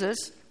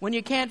Jesus when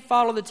you can't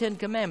follow the Ten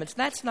Commandments?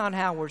 That's not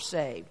how we're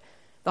saved.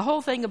 The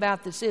whole thing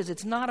about this is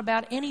it's not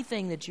about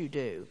anything that you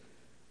do,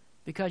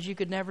 because you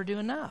could never do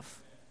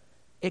enough.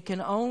 It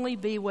can only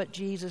be what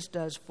Jesus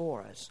does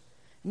for us.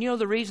 And you know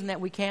the reason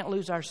that we can't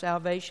lose our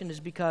salvation is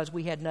because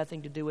we had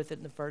nothing to do with it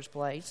in the first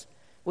place.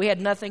 We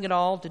had nothing at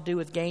all to do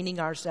with gaining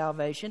our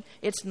salvation.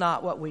 It's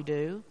not what we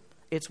do.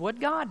 It's what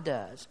God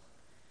does.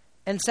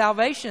 And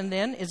salvation,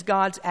 then, is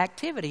God's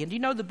activity. And do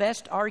you know the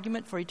best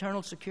argument for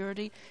eternal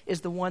security is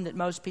the one that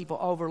most people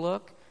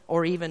overlook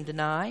or even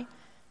deny?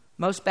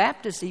 Most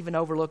Baptists even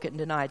overlook it and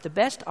deny it. The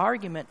best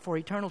argument for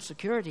eternal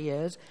security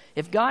is,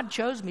 if God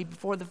chose me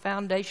before the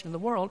foundation of the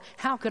world,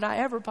 how could I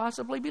ever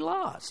possibly be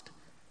lost?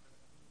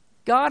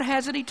 God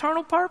has an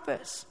eternal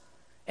purpose.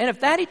 And if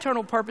that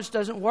eternal purpose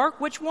doesn't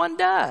work, which one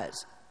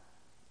does?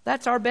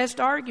 That's our best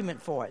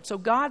argument for it. So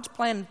God's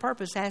plan and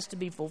purpose has to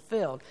be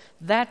fulfilled.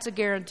 That's a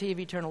guarantee of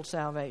eternal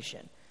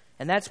salvation.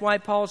 And that's why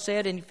Paul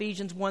said in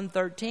Ephesians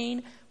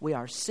 1:13, we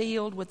are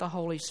sealed with the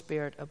Holy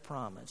Spirit of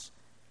promise.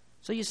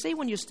 So you see,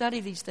 when you study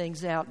these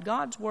things out,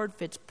 God's Word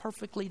fits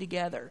perfectly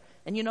together.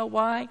 And you know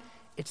why?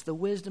 It's the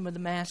wisdom of the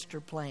master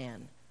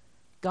plan.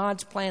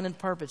 God's plan and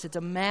purpose. It's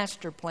a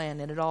master plan,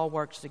 and it all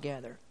works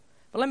together.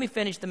 But let me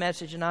finish the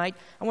message tonight.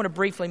 I want to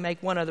briefly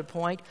make one other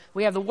point.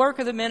 We have the work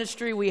of the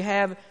ministry. We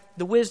have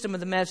the wisdom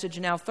of the message.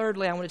 And now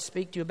thirdly, I want to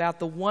speak to you about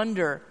the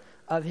wonder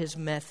of His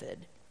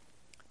method.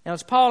 Now,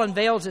 as Paul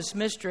unveils this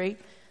mystery,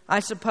 I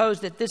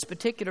suppose that this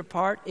particular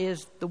part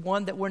is the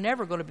one that we're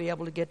never going to be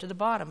able to get to the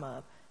bottom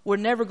of. We're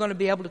never going to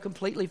be able to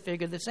completely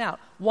figure this out.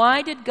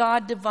 Why did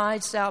God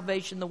devise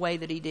salvation the way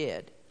that He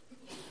did?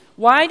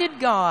 Why did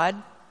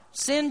God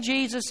send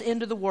Jesus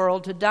into the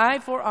world to die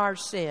for our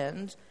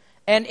sins?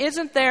 And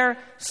isn't there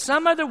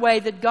some other way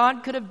that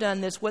God could have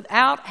done this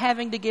without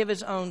having to give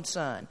His own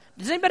Son?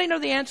 Does anybody know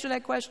the answer to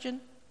that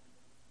question?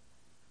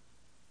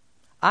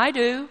 I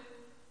do.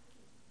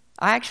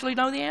 I actually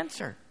know the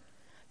answer.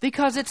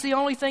 Because it's the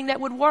only thing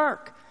that would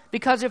work.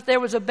 Because if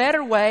there was a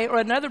better way or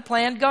another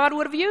plan, God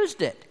would have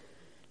used it.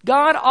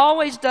 God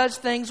always does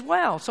things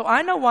well. So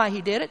I know why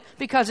He did it,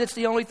 because it's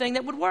the only thing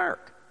that would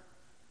work.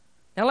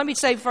 Now let me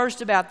say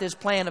first about this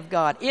plan of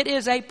God. It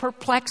is a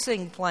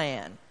perplexing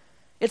plan.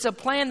 It's a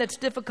plan that's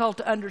difficult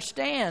to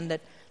understand,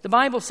 that the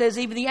Bible says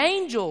even the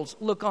angels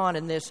look on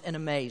in this in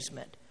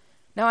amazement.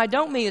 Now I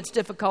don't mean it's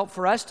difficult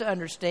for us to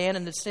understand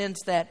in the sense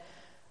that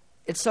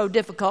it's so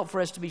difficult for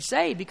us to be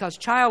saved, because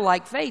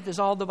childlike faith is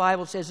all the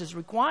Bible says is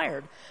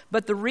required.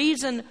 But the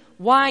reason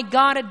why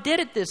God did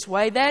it this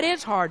way, that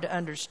is hard to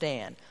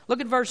understand.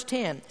 Look at verse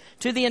 10.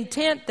 To the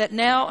intent that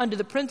now unto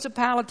the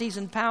principalities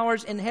and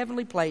powers in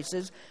heavenly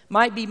places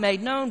might be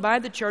made known by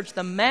the church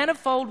the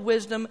manifold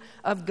wisdom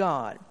of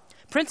God.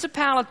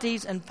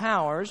 Principalities and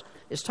powers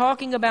is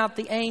talking about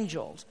the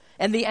angels.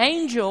 And the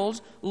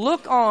angels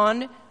look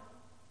on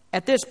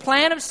at this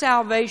plan of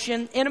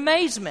salvation in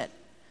amazement.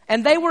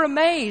 And they were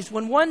amazed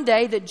when one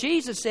day that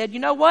Jesus said, you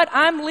know what,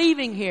 I'm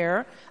leaving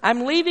here,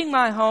 I'm leaving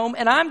my home,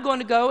 and I'm going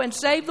to go and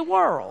save the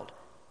world.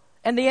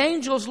 And the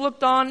angels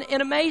looked on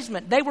in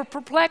amazement. They were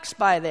perplexed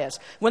by this.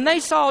 When they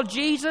saw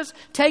Jesus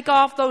take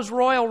off those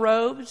royal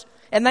robes,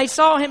 and they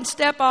saw Him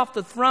step off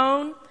the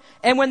throne,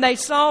 and when they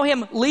saw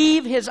Him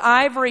leave His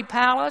ivory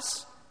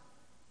palace,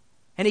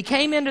 and He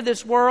came into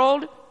this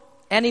world,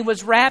 and He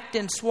was wrapped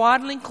in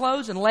swaddling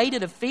clothes and laid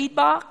in a feed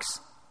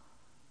box,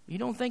 you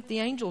don't think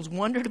the angels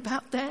wondered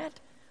about that?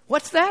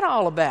 What's that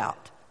all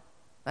about?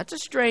 That's a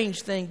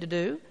strange thing to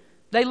do.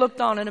 They looked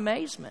on in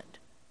amazement.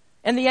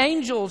 And the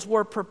angels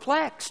were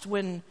perplexed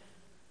when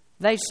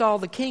they saw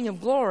the King of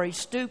Glory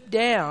stoop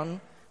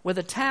down with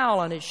a towel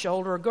on His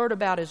shoulder, a girt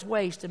about His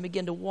waist, and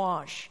begin to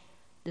wash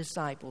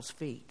disciples'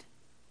 feet.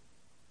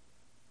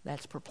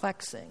 That's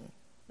perplexing.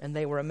 And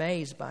they were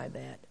amazed by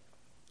that.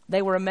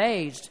 They were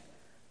amazed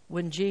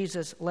when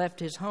Jesus left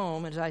His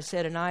home, as I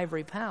said, an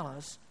ivory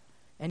palace,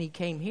 and He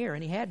came here,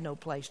 and He had no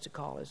place to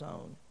call His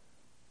own.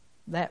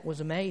 That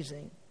was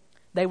amazing.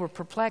 They were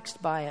perplexed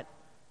by it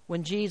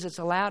when Jesus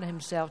allowed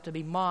Himself to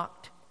be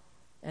mocked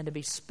and to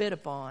be spit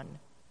upon,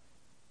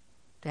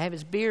 to have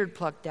His beard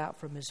plucked out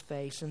from His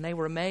face, and they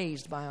were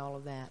amazed by all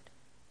of that.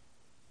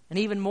 And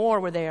even more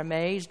were they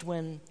amazed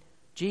when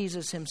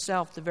Jesus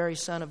Himself, the very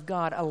Son of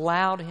God,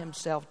 allowed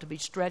Himself to be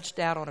stretched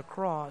out on a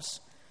cross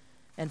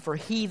and for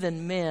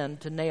heathen men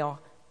to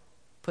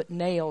put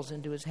nails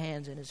into His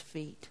hands and His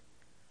feet.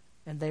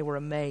 And they were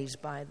amazed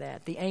by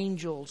that. The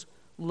angels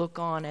look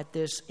on at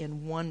this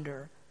in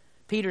wonder.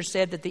 Peter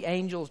said that the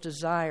angels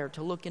desire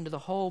to look into the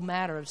whole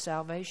matter of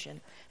salvation.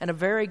 And a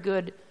very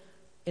good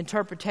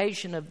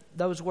interpretation of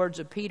those words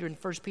of Peter in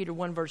 1 Peter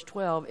 1 verse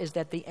 12 is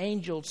that the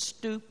angels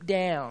stoop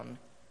down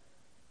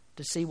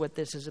to see what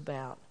this is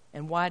about.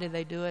 And why do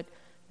they do it?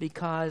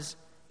 Because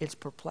it's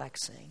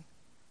perplexing.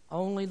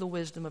 Only the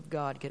wisdom of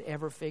God could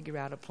ever figure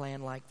out a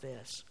plan like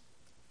this.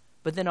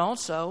 But then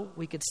also,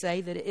 we could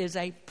say that it is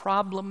a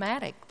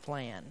problematic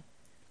plan.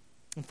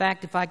 In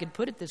fact, if I could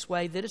put it this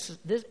way, this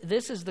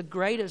is the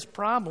greatest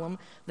problem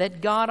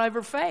that God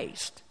ever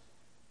faced.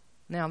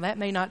 Now, that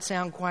may not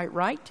sound quite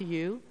right to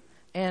you,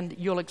 and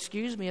you'll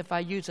excuse me if I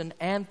use an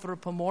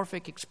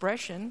anthropomorphic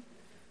expression.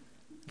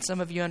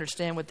 Some of you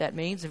understand what that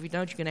means. If you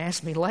don't, you can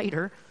ask me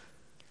later.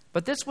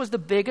 But this was the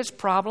biggest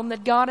problem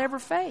that God ever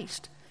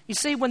faced. You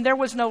see, when there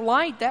was no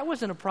light, that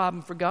wasn't a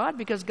problem for God,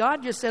 because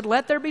God just said,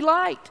 let there be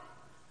light.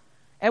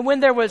 And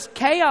when there was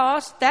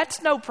chaos,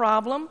 that's no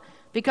problem,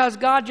 because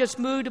God just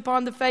moved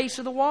upon the face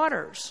of the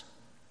waters.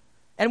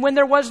 And when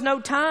there was no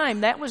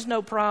time, that was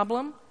no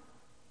problem.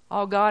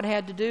 All God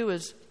had to do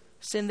was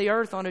send the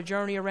earth on a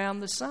journey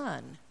around the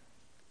sun.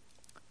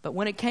 But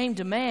when it came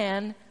to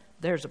man,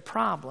 there's a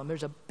problem.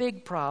 There's a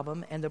big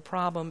problem, and the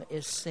problem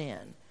is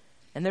sin.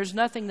 And there's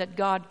nothing that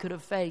God could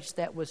have faced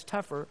that was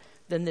tougher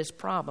than this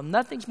problem.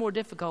 Nothing's more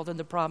difficult than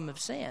the problem of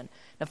sin.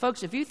 Now,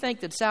 folks, if you think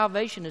that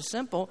salvation is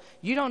simple,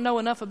 you don't know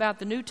enough about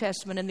the New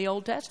Testament and the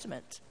Old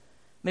Testament.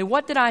 I mean,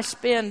 what did I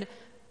spend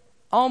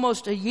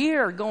almost a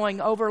year going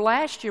over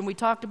last year when we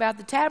talked about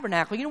the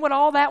tabernacle? You know what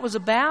all that was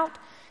about?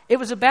 It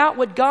was about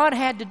what God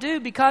had to do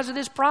because of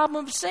this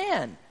problem of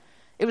sin.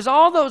 It was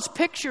all those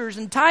pictures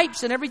and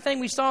types and everything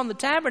we saw in the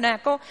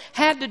tabernacle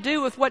had to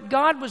do with what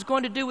God was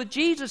going to do with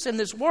Jesus in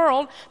this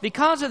world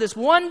because of this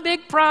one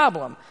big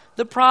problem,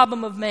 the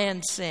problem of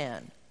man's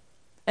sin.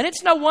 And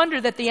it's no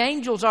wonder that the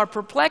angels are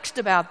perplexed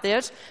about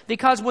this,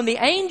 because when the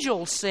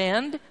angels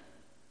sinned,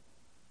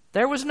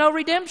 there was no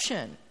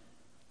redemption.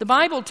 The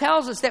Bible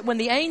tells us that when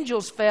the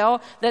angels fell,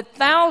 that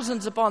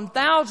thousands upon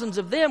thousands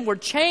of them were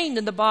chained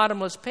in the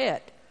bottomless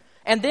pit.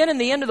 And then in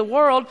the end of the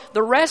world,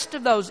 the rest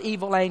of those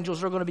evil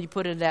angels are going to be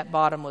put in that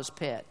bottomless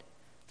pit.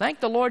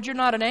 Thank the Lord you're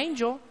not an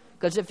angel,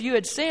 because if you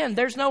had sinned,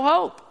 there's no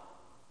hope.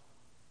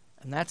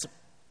 And that's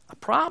a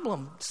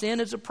problem. Sin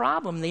is a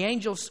problem. The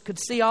angels could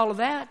see all of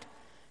that.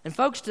 And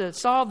folks, to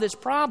solve this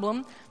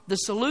problem, the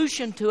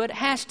solution to it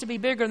has to be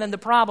bigger than the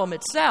problem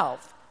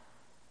itself.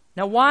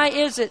 Now, why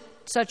is it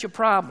such a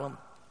problem?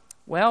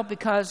 Well,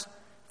 because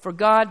for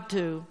God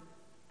to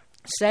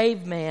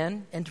save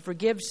man and to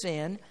forgive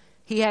sin,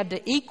 He had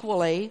to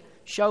equally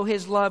show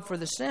His love for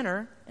the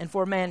sinner and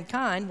for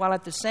mankind, while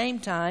at the same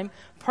time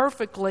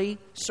perfectly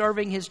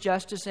serving His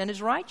justice and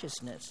His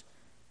righteousness.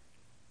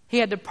 He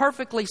had to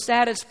perfectly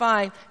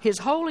satisfy His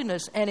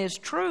holiness and His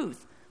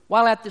truth,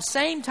 while at the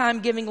same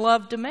time giving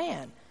love to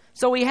man.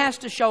 So He has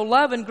to show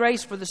love and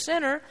grace for the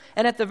sinner,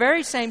 and at the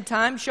very same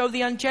time show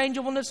the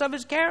unchangeableness of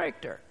His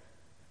character.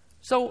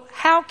 So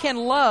how can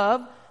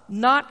love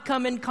not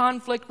come in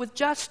conflict with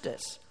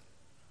justice?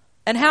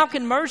 And how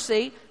can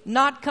mercy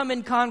not come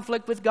in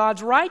conflict with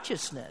God's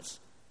righteousness?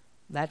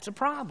 That's a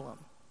problem.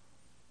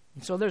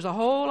 And so there's a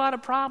whole lot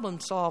of problem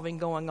solving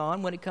going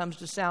on when it comes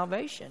to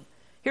salvation.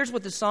 Here's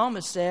what the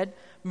psalmist said: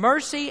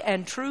 mercy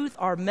and truth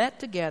are met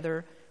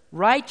together,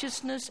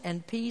 righteousness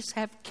and peace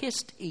have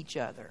kissed each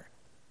other.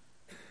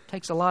 It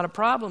takes a lot of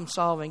problem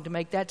solving to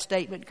make that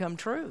statement come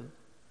true.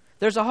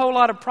 There's a whole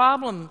lot of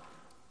problem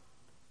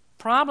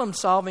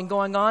solving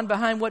going on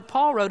behind what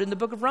Paul wrote in the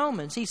book of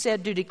Romans. He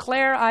said, to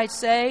declare, I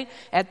say,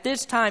 at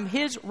this time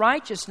His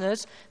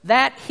righteousness,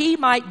 that He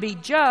might be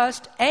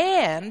just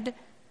and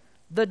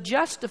the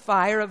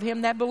justifier of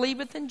him that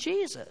believeth in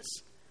Jesus.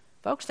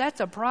 Folks, that's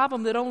a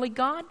problem that only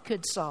God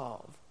could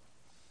solve.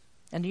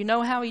 And do you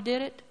know how He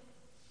did it?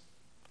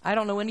 I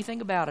don't know anything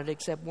about it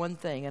except one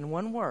thing and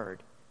one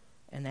word,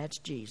 and that's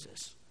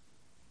Jesus.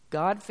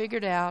 God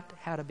figured out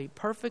how to be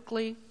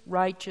perfectly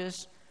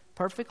righteous,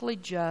 perfectly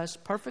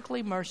just,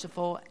 perfectly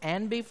merciful,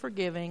 and be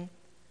forgiving,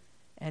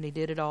 and He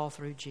did it all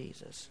through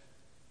Jesus.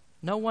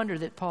 No wonder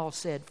that Paul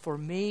said, for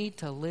me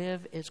to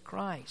live is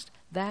Christ.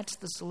 That's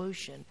the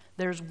solution.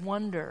 There's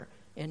wonder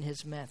in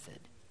His method.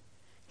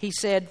 He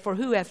said, for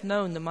who hath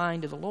known the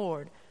mind of the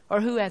Lord,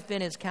 or who hath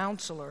been His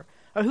counselor,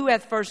 or who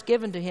hath first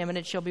given to Him, and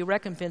it shall be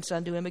recompensed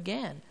unto Him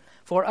again?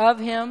 For of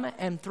Him,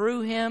 and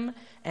through Him,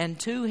 and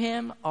to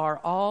Him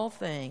are all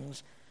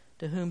things,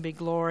 to whom be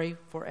glory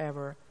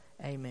forever.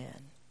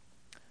 Amen.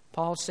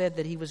 Paul said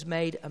that he was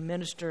made a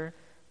minister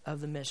of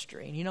the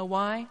mystery. And you know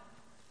why?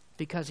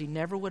 Because he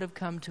never would have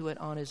come to it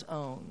on his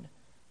own.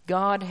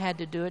 God had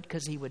to do it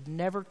because He would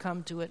never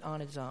come to it on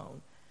His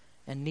own.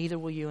 And neither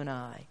will you and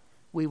I.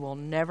 We will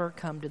never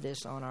come to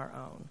this on our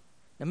own.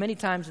 Now, many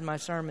times in my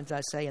sermons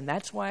I say, and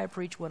that's why I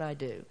preach what I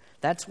do.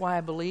 That's why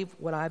I believe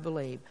what I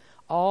believe.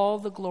 All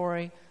the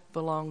glory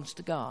belongs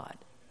to God.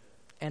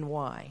 And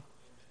why?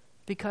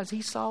 Because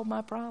He solved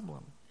my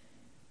problem.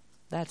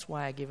 That's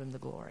why I give Him the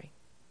glory.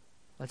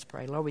 Let's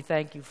pray. Lord, we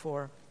thank You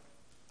for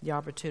the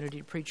opportunity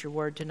to preach Your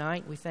word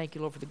tonight. We thank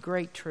You, Lord, for the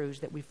great truths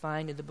that we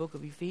find in the book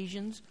of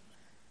Ephesians.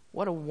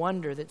 What a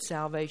wonder that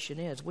salvation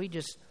is. We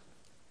just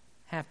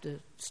have to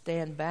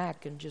stand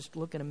back and just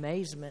look in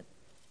amazement,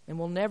 and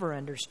we'll never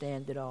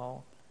understand it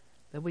all.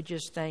 But we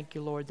just thank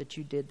You, Lord, that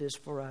You did this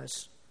for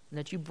us, and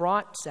that You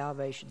brought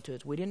salvation to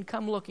us. We didn't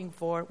come looking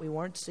for it. We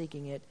weren't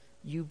seeking it.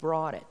 You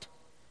brought it.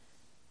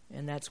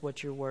 And that's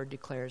what Your word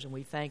declares, and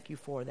we thank You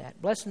for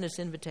that. Bless in this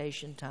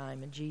invitation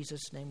time. In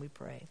Jesus' name we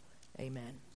pray. Amen.